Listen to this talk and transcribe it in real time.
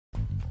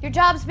Your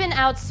job's been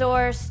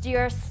outsourced,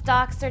 your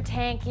stocks are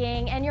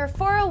tanking, and your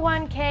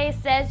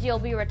 401k says you'll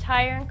be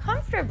retiring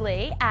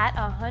comfortably at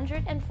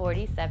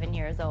 147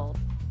 years old.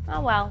 Oh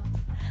well.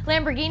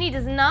 Lamborghini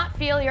does not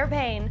feel your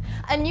pain.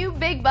 A new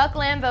big buck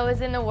Lambo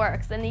is in the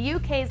works, and the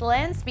UK's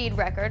land speed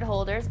record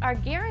holders are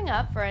gearing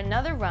up for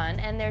another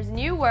run, and there's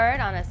new word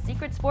on a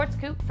secret sports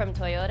coupe from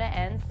Toyota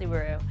and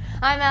Subaru.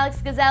 I'm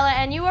Alex Gizela,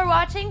 and you are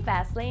watching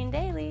Fastlane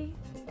Daily.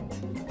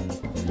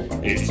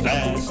 It's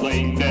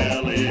Fastlane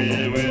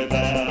Daily with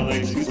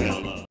Alex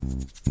Gizela.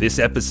 This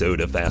episode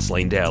of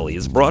Fastlane Daily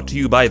is brought to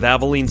you by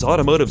Valvoline's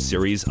automotive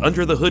series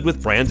Under the Hood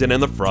with Brandon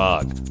and the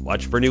Frog.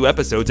 Watch for new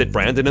episodes at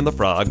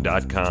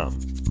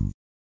brandonandthefrog.com.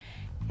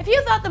 If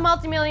you thought the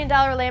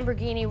multi-million-dollar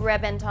Lamborghini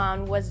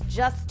Rebenton was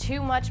just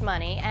too much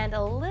money and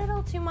a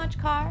little too much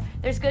car,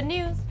 there's good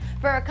news.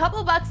 For a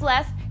couple bucks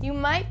less, you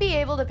might be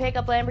able to pick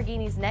up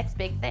Lamborghini's next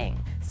big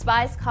thing.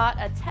 Spies caught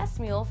a test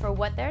mule for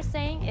what they're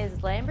saying is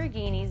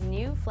Lamborghini's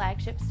new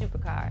flagship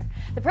supercar.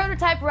 The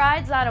prototype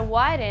rides on a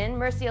wide-in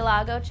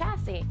Murcielago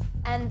chassis,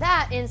 and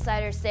that,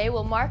 insiders say,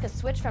 will mark a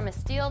switch from a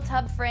steel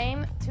tub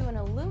frame to an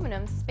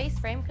aluminum space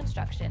frame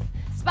construction.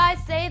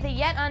 Spies say the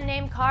yet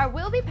unnamed car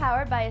will be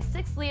powered by a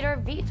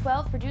 6-liter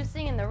V12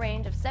 producing in the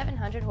range of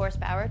 700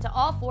 horsepower to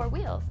all four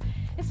wheels.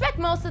 Expect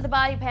most of the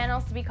body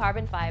panels to be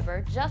carbon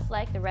fiber, just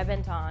like the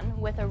Rebenton,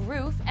 with a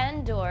roof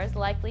and doors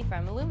likely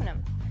from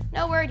aluminum.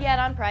 No word yet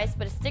on price,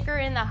 but a sticker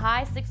in the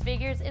high six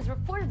figures is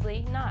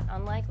reportedly not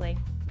unlikely.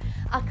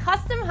 A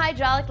custom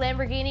hydraulic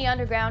Lamborghini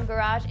underground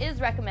garage is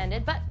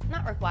recommended, but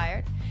not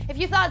required. If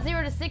you thought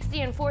 0 to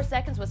 60 in 4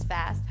 seconds was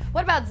fast,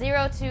 what about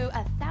 0 to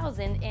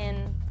 1,000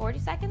 in 40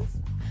 seconds?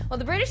 Well,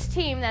 the British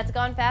team that's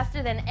gone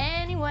faster than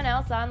anyone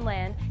else on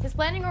land is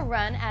planning a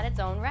run at its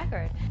own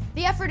record.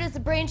 The effort is the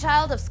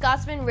brainchild of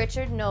Scotsman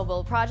Richard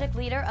Noble, project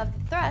leader of the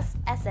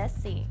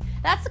ThrustSSC.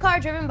 That's the car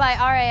driven by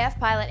RAF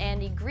pilot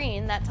Andy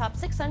Green that topped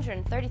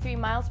 633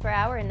 miles per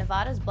hour in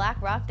Nevada's Black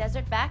Rock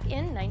Desert back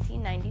in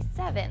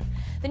 1997.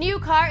 The new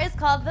car is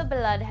called the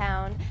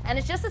Bloodhound, and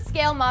it's just a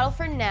scale model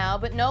for now,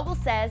 but Noble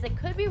says it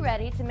could be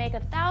ready to make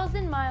a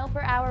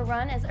 1,000-mile-per-hour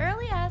run as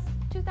early as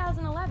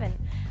 2011.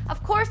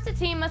 Of course, the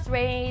team must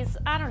raise,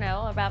 I don't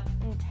know, about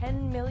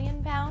 10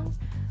 million pounds.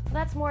 Well,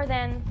 that's more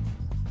than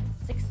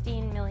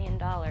 $16 million.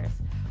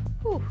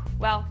 Whew.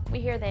 Well,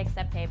 we hear they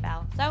accept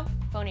PayPal, so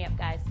pony up,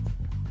 guys.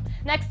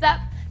 Next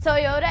up,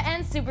 Toyota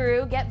and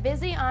Subaru get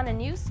busy on a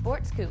new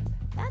sports coupe.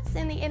 That's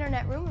in the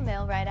internet rumor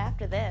mill right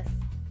after this.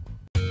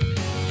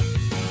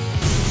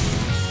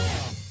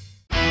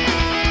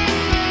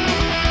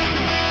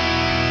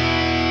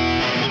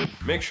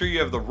 Make sure you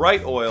have the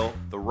right oil,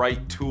 the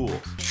right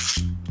tools.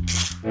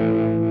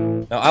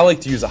 Now, I like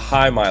to use a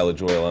high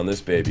mileage oil on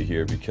this baby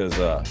here because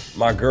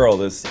my girl,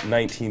 this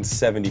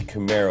 1970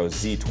 Camaro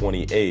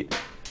Z28,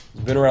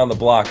 has been around the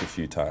block a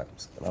few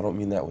times, and I don't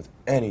mean that with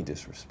any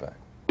disrespect.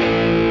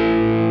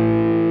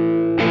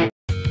 I'm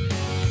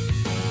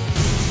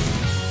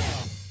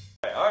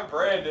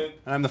Brandon.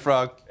 And I'm the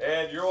Frog.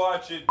 And you're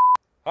watching.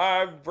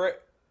 Hi, We're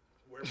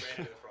Brandon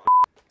the Frog.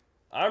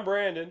 I'm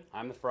Brandon.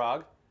 I'm the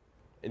Frog.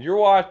 And you're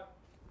watching.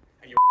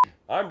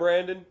 I'm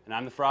Brandon. And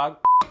I'm the Frog.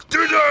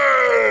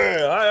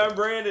 Hi, I'm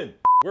Brandon.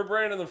 We're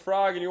Brandon the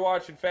Frog, and you're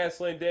watching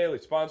Fastlane Daily,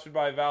 sponsored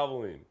by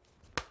Valvoline.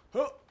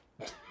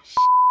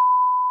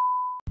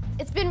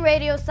 It's been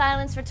radio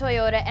silence for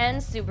Toyota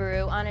and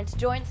Subaru on its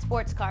joint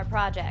sports car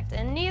project,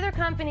 and neither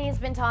company has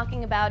been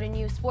talking about a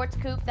new sports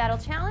coupe that'll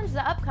challenge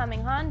the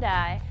upcoming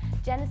Hyundai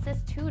Genesis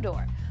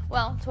two-door.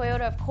 Well,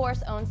 Toyota, of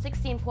course, owns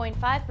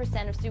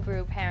 16.5% of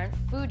Subaru parent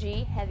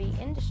Fuji Heavy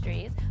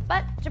Industries,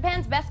 but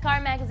Japan's Best Car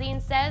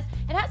magazine says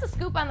it has a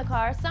scoop on the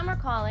car some are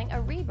calling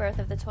a rebirth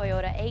of the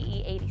Toyota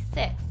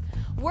AE86.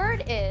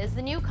 Word is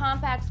the new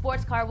compact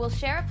sports car will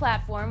share a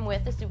platform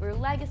with the Subaru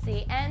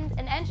Legacy and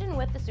an engine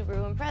with the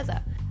Subaru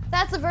Impreza.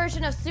 That's a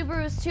version of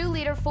Subaru's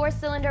 2-liter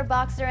 4-cylinder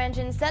boxer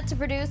engine set to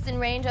produce in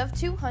range of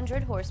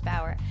 200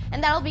 horsepower,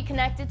 and that'll be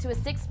connected to a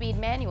 6-speed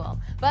manual.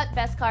 But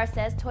Best Car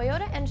says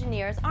Toyota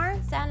engineers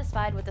aren't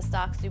satisfied with the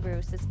stock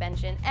Subaru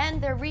suspension,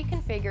 and they're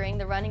reconfiguring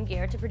the running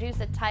gear to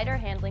produce a tighter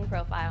handling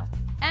profile.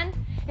 And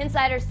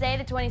insiders say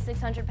the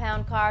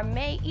 2,600-pound car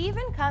may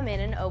even come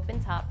in an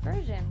open-top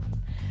version.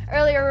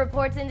 Earlier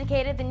reports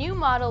indicated the new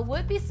model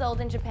would be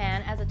sold in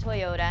Japan as a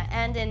Toyota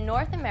and in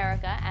North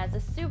America as a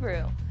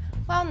Subaru.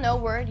 Well, no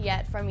word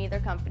yet from either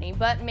company,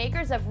 but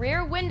makers of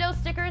rear window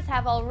stickers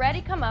have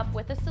already come up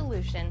with a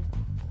solution.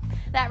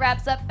 That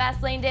wraps up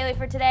Fastlane Daily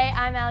for today.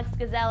 I'm Alex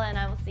Gizela, and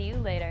I will see you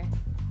later.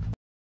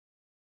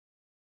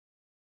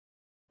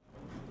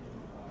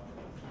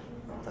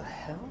 What the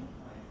hell?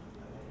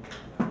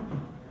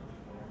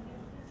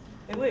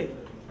 Hey, wait.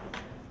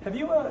 Have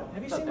you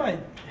seen my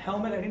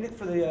helmet? I need it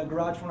for the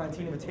Garage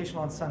 419 Invitational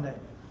on Sunday.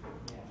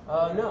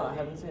 No, I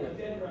haven't seen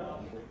it.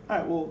 All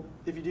right, well,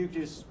 if you do,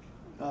 just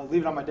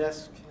leave it on my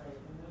desk.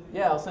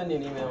 Yeah, I'll send you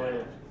an email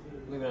later.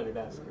 Leave it on your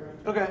desk.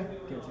 Okay.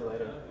 Give it to you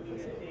later. If I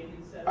see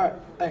it. All right,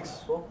 thanks.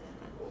 Cool.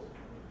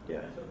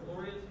 Yeah.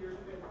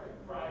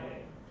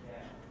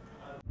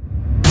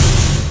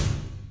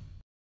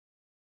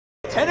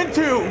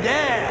 10-2,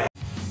 yeah!